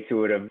United States who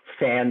would have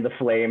fanned the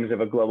flames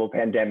of a global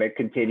pandemic,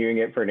 continuing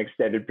it for an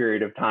extended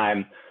period of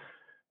time,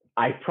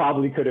 I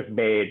probably could have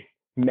made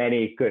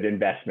many good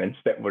investments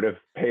that would have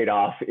paid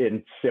off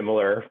in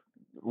similar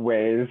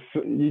ways.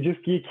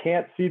 You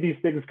can't see these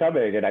things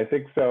coming. And I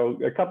think so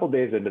a couple of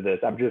days into this,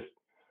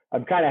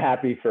 I'm kind of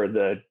happy for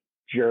the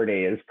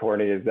journey, as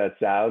corny as that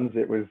sounds.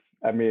 It was,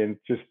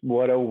 just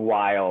what a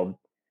wild,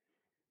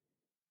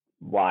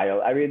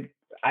 the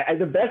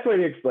best way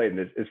to explain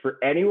this is for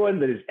anyone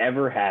that has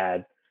ever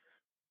had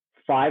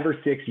 5 or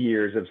 6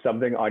 years of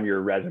something on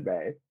your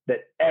resume that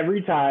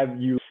every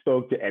time you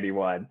spoke to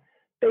anyone,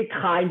 they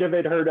kind of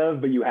had heard of,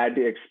 but you had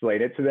to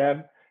explain it to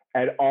them.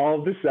 And all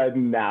of a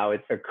sudden now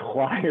it's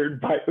acquired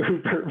by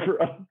Uber for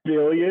 $1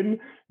 billion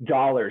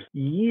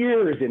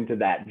years into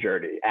that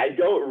journey. I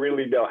don't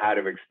really know how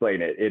to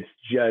explain it. It's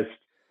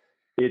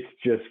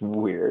just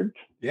weird.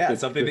 Yeah,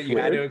 it's something that you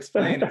had to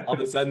explain. All of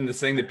a sudden, this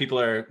thing that people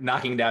are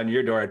knocking down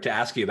your door to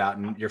ask you about,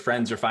 and your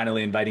friends are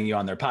finally inviting you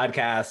on their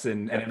podcasts,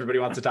 and everybody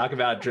wants to talk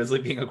about Drizzly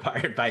being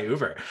acquired by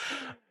Uber.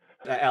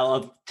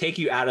 I'll take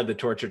you out of the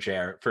torture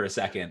chair for a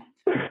second.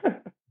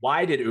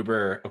 Why did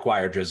Uber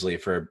acquire Drizzly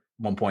for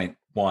 1.1?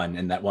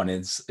 And that one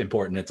is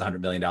important. It's $100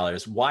 million.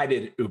 Why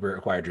did Uber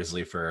acquire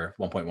Drizzly for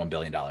 $1.1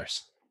 billion?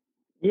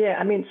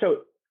 Yeah,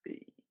 so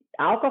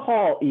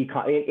alcohol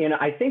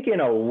I think in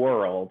a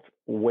world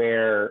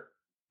where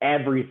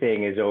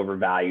everything is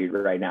overvalued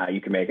right now,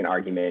 you can make an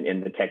argument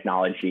in the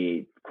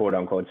technology, quote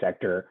unquote,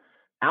 sector.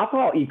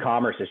 Alcohol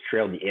e-commerce has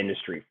trailed the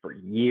industry for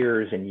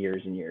years and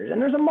years and years. And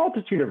there's a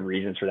multitude of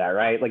reasons for that,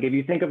 right? Like if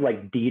you think of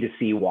like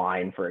D2C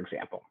wine, for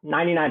example,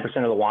 99%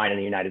 of the wine in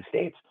the United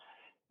States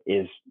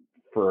is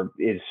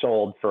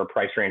sold for a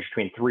price range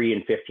between $3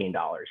 and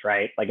 $15,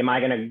 right? Like, am I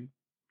going to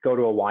go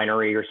to a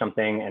winery or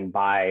something and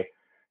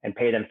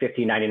pay them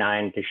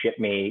 $15.99 to ship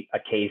me a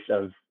case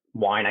of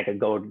wine I could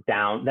go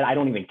down that I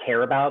don't even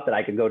care about, that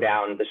I could go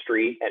down the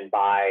street and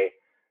buy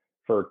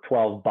for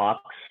 $12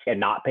 and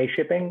not pay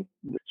shipping?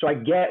 So I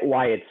get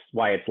why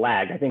it's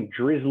lagged. I think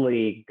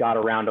Drizzly got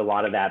around a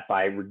lot of that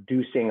by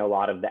reducing a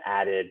lot of the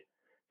added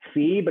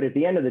fee. But at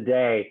the end of the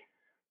day,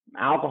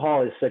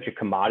 alcohol is such a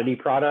commodity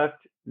product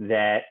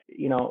that,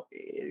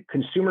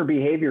 consumer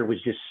behavior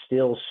was just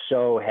still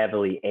so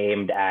heavily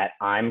aimed at,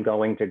 I'm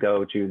going to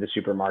go to the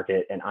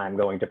supermarket and I'm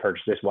going to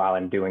purchase this while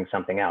I'm doing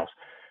something else.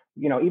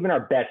 even our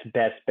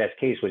best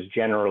case was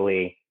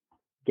generally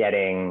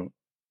getting,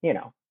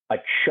 a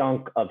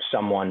chunk of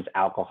someone's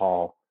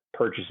alcohol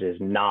purchases,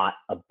 not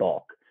a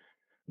bulk.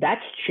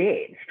 That's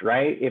changed,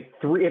 right? If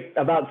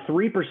about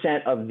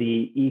 3% of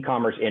the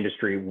e-commerce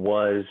industry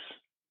was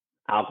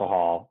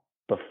alcohol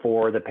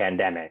before the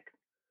pandemic,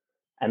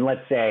 and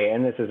let's say,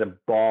 and this is a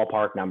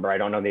ballpark number, I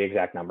don't know the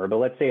exact number, but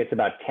let's say it's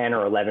about 10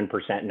 or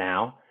 11%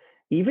 now.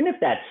 Even if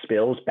that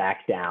spills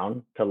back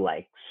down to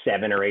like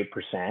 7 or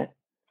 8%,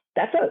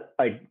 that's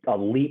a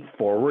leap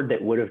forward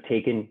that would have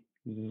taken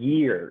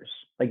years,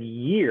 like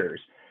years.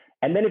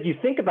 And then if you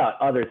think about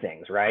other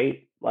things,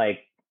 right? Like,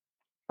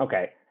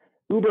 okay,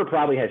 Uber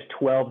probably has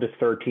 12 to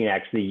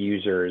 13x the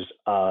users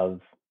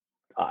of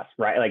us,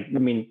 right? Like, I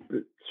mean,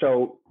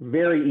 so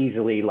very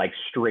easily, like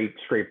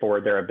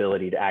straightforward, their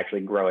ability to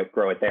actually grow it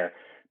there.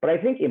 But I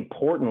think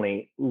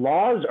importantly,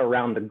 laws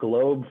around the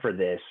globe for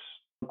this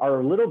are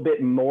a little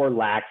bit more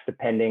lax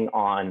depending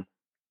on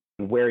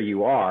where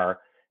you are.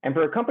 And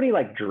for a company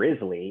like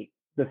Drizly,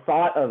 the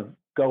thought of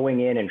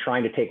going in and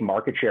trying to take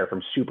market share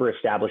from super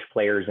established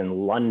players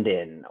in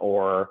London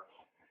or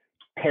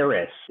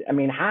Paris, I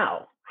mean,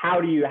 how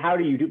do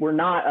you do? We're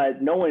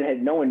not, no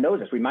one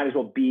knows us. We might as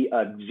well be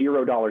a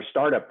 $0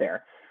 startup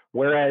there.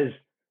 Whereas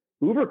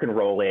Uber can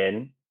roll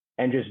in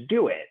and just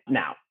do it.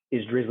 Now,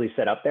 is Drizly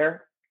set up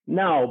there?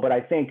 No, but I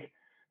think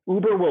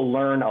Uber will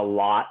learn a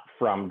lot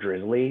from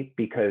Drizly,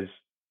 because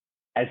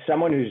as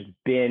someone who's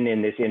been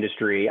in this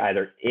industry,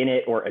 either in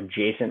it or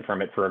adjacent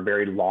from it for a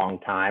very long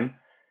time,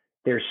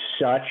 there's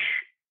such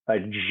a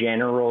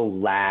general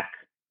lack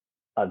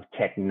of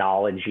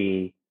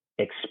technology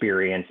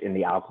experience in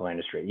the alcohol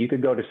industry. You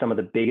could go to some of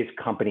the biggest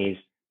companies,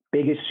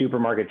 biggest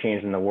supermarket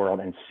chains in the world,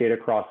 and sit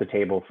across the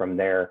table from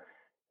their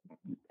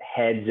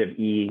heads of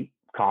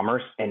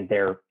e-commerce, and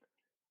they're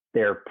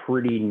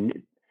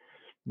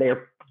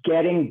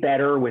getting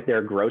better with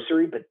their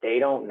grocery, but they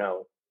don't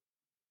know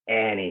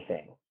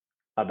anything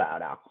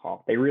about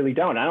alcohol. They really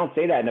don't. I don't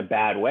say that in a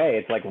bad way.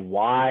 It's like,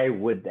 why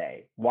would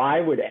they?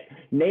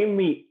 Name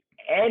me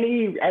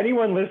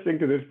anyone listening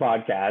to this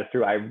podcast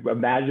who I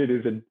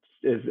imagine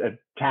is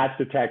attached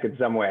to tech in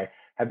some way.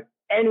 Have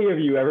any of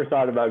you ever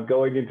thought about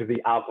going into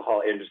the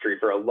alcohol industry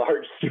for a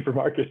large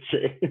supermarket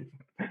chain?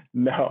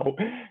 No.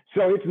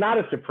 So it's not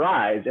a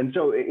surprise. And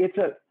so it's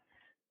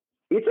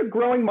a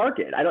growing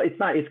market.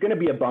 It's going to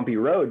be a bumpy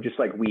road, just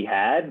like we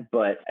had,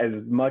 but as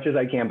much as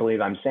I can't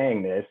believe I'm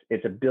saying this,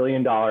 it's $1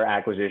 billion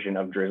acquisition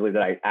of Drizly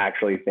that I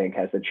actually think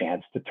has a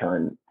chance to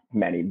turn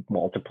many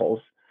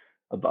multiples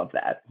above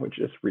that, which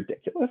is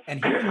ridiculous.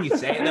 And hearing you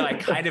say it, though, I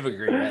kind of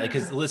agree, right? Like,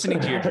 because listening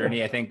to your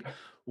journey, I think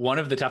one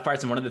of the tough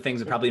parts and one of the things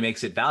that probably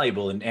makes it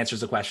valuable and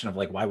answers the question of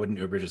like, why wouldn't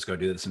Uber just go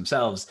do this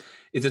themselves,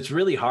 is it's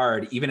really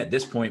hard, even at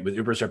this point with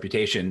Uber's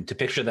reputation, to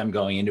picture them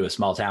going into a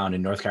small town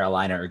in North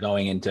Carolina or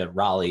going into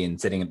Raleigh and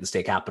sitting at the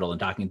state capitol and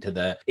talking to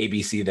the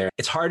ABC there.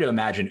 It's hard to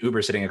imagine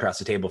Uber sitting across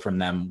the table from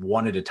them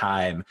one at a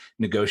time,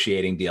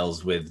 negotiating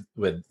deals with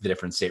the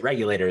different state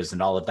regulators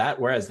and all of that,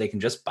 whereas they can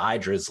just buy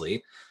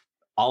Drizly.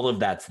 All of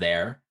that's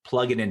there,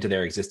 plug it into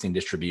their existing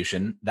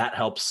distribution. That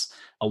helps,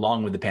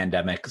 along with the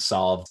pandemic,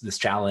 solve this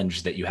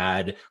challenge that you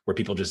had where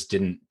people just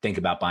didn't think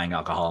about buying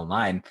alcohol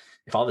online.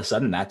 If all of a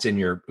sudden that's in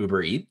your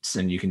Uber Eats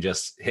and you can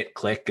just hit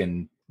click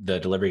and the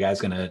delivery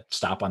guy's going to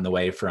stop on the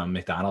way from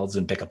McDonald's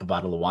and pick up a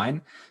bottle of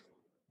wine,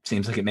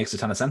 seems like it makes a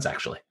ton of sense,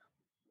 actually.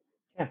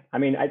 Yeah. I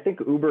mean, I think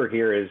Uber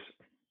here is,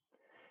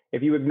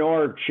 if you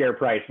ignore share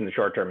price in the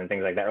short term and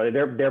things like that,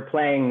 they're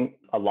playing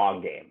a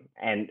long game.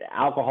 And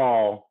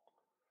alcohol,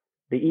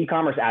 the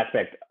e-commerce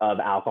aspect of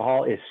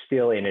alcohol is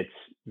still in its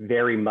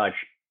very much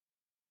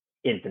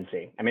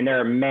infancy. I mean,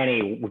 there are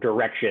many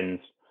directions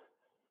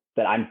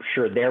that I'm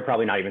sure they're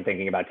probably not even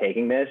thinking about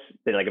taking this.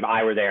 That, like, if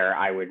I were there,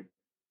 I would,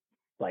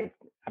 like,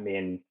 I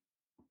mean,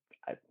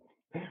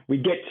 we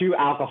get too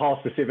alcohol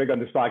specific on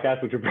this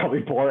podcast, which would probably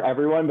bore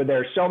everyone, but there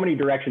are so many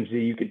directions that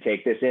you could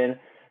take this in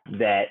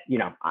that,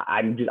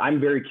 I'm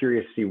very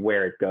curious to see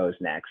where it goes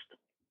next.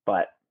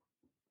 But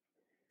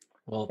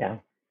well, yeah.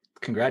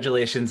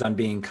 Congratulations on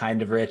being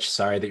kind of rich.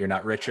 Sorry that you're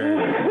not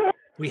richer.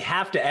 We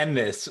have to end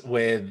this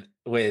with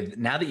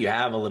now that you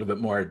have a little bit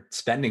more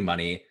spending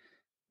money,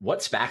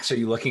 what SPACs are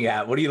you looking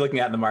at? What are you looking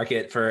at in the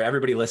market? For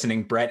everybody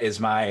listening, Brett is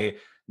my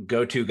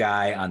go-to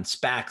guy on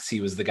SPACs.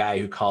 He was the guy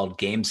who called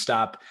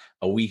GameStop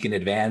a week in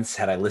advance.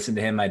 Had I listened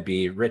to him, I'd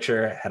be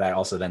richer. Had I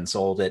also then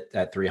sold it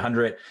at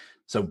 300.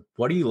 So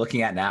what are you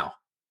looking at now?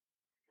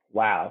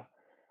 Wow.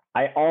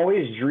 I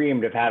always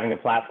dreamed of having a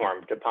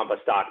platform to pump a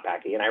stock,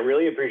 Packy, and I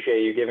really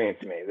appreciate you giving it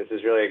to me. This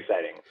is really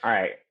exciting. All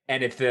right.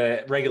 And if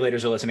the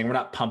regulators are listening, we're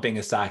not pumping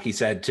a stock. He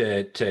said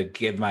to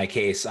give my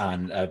case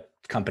on a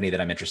company that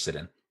I'm interested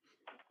in.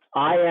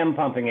 I am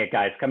pumping it,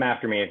 guys. Come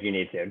after me if you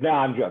need to. No,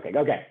 I'm joking.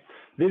 Okay.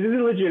 This is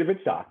a legitimate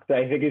stock that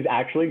I think is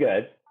actually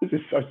good. This is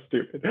so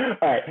stupid. All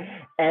right.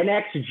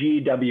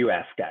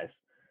 NXGWS, guys.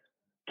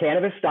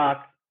 Cannabis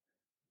stock.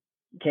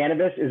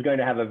 Cannabis is going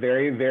to have a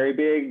very, very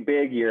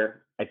big year.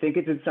 I think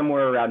it's at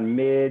somewhere around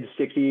mid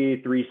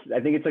 63. I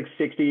think it's like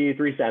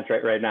 63 cents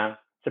right now.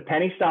 It's a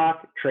penny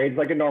stock, trades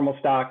like a normal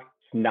stock,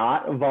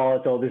 not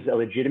volatile. This is a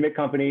legitimate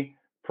company,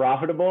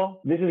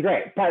 profitable. This is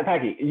great.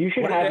 Packy, you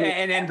should have me.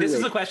 And this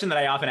is a question that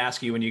I often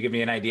ask you when you give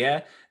me an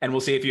idea, and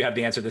we'll see if you have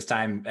the answer this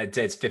time. I'd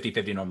say it's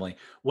 50-50 normally.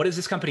 What does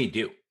this company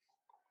do?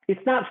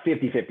 It's not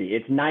 50-50.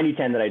 It's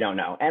 90-10 that I don't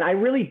know. And I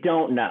really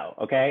don't know,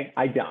 okay?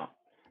 I don't.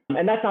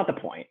 And that's not the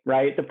point,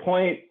 right? The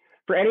point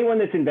for anyone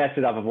that's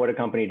invested off of what a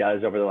company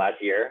does over the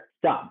last year,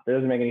 dumb. It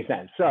doesn't make any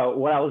sense. So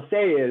what I will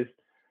say is,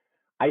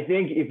 I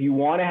think if you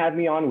want to have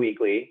me on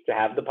weekly to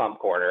have the pump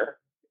corner,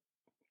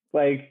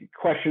 like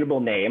questionable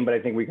name, but I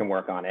think we can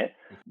work on it.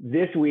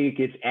 This week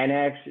it's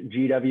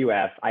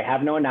NXGWF. I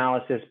have no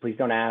analysis. Please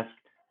don't ask.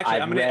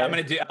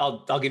 Actually,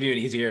 I'll give you an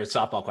easier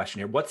softball question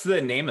here. What's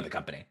the name of the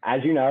company?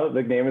 As you know,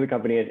 the name of the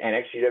company is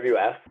NXGWF.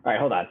 All right,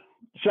 hold on.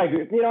 Should I?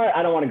 You know what?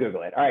 I don't want to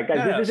Google it. All right,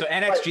 guys. So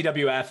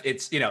NXGWF.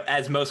 It's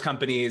as most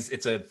companies,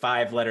 it's a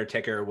 5-letter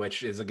ticker,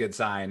 which is a good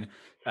sign.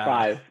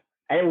 5.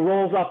 And it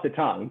rolls off the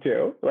tongue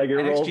too. Like it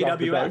rolls off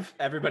the tongue.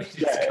 Everybody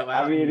just go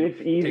out. I mean, it's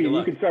easy.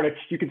 You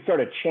can start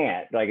a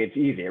chant. Like it's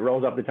easy. It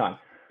rolls off the tongue.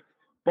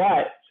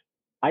 But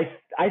I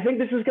think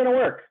this is going to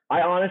work.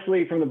 I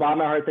honestly, from the bottom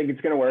of my heart, think it's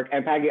going to work.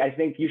 And Peggy, I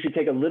think you should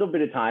take a little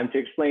bit of time to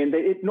explain that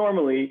it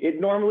normally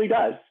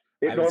does.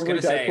 I was going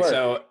to say,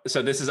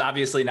 so this is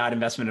obviously not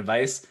investment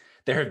advice.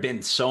 There have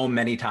been so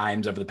many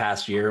times over the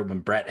past year when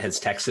Brett has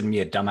texted me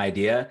a dumb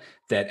idea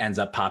that ends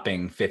up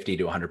popping 50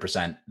 to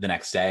 100% the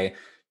next day.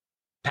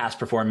 Past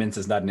performance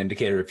is not an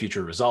indicator of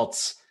future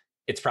results.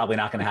 It's probably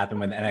not going to happen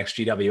with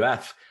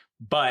NXGWF,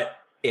 but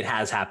it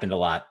has happened a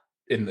lot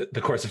in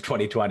the course of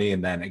 2020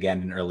 and then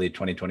again in early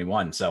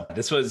 2021. So Brett,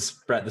 this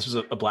was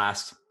a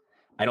blast.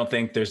 I don't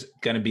think there's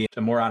going to be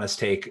a more honest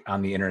take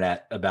on the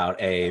internet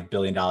about a $1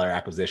 billion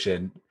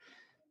acquisition.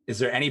 Is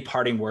there any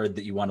parting word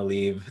that you want to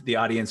leave the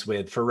audience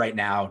with for right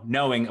now,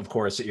 knowing, of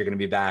course, that you're going to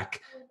be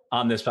back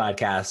on this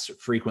podcast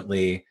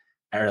frequently,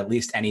 or at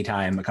least any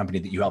time a company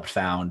that you helped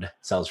found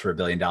sells for $1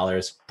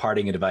 billion?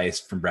 Parting advice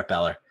from Brett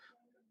Beller.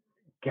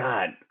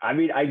 God, I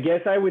mean, I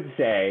guess I would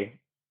say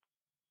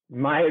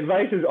my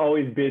advice has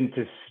always been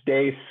to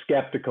stay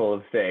skeptical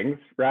of things,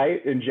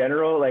 right? In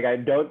general, like I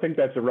don't think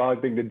that's the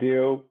wrong thing to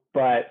do,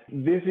 but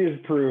this is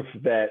proof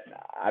that,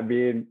 I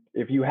mean,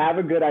 if you have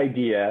a good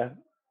idea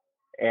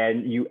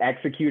and you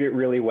execute it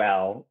really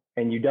well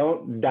and you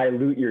don't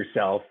dilute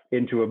yourself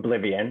into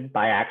oblivion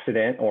by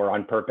accident or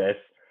on purpose,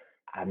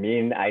 I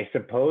mean, I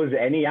suppose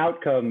any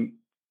outcome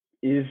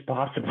is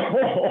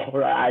possible,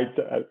 right?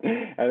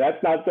 And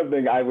that's not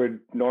something I would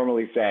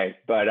normally say,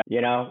 but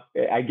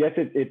I guess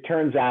it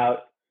turns out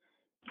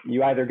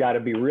you either got to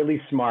be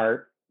really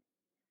smart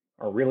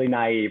or really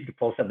naive to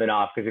pull something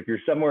off. Because if you're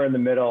somewhere in the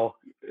middle,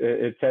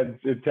 it tends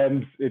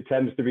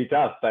to be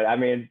tough. But I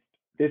mean,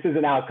 this is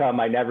an outcome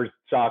I never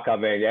saw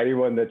coming.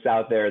 Anyone that's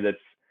out there that's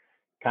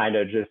kind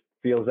of just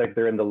feels like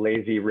they're in the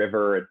lazy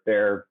river at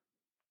their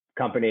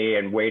company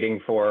and waiting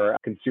for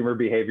consumer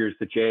behaviors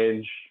to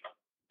change,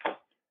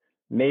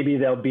 maybe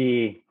there'll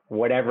be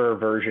whatever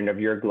version of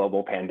your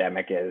global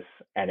pandemic is,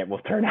 and it will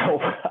turn out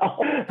well.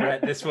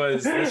 Brett, this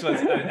was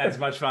as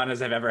much fun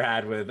as I've ever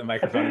had with a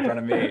microphone in front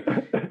of me.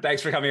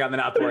 Thanks for coming on the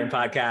Not Boring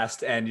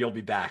Podcast, and you'll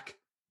be back.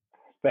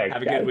 Thanks.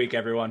 Have a good week,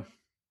 everyone.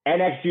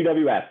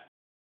 NXGWF.